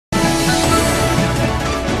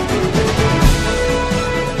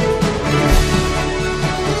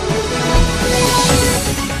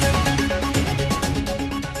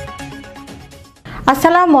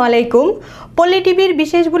আসসালামু আলাইকুম। পল্লী টিভির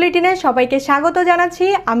বিশেষ বুলেটিনে সবাইকে স্বাগত জানাচ্ছি।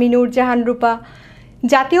 আমি নূরজাহান রূপা।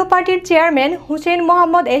 জাতীয় পার্টির চেয়ারম্যান হুসেইন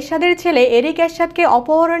মোহাম্মদ এরশাদের ছেলে এরিক এরশাদকে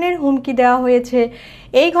অপহরণের হুমকি দেওয়া হয়েছে।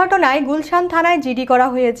 এই ঘটনায় গুলশান থানায় জিডি করা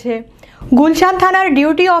হয়েছে। গুলশান থানার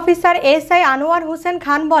duty officer SI Anwar Hossain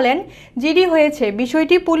Khan বলেন, জিডি হয়েছে,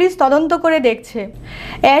 বিষয়টি পুলিশ তদন্ত করে দেখছে।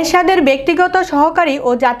 এরশাদের ব্যক্তিগত সহকারী ও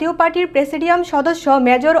জাতীয় পার্টির প্রেসিডিয়াম সদস্য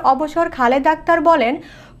মেজর অবসর খালেদ আক্তার বলেন,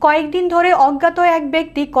 কয়েকদিন ধরে অজ্ঞাত এক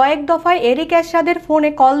ব্যক্তি কয়েক দফায় এরিক এরশাদের ফোনে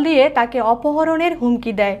কল দিয়ে তাকে অপহরণের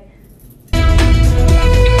হুমকি দেয়।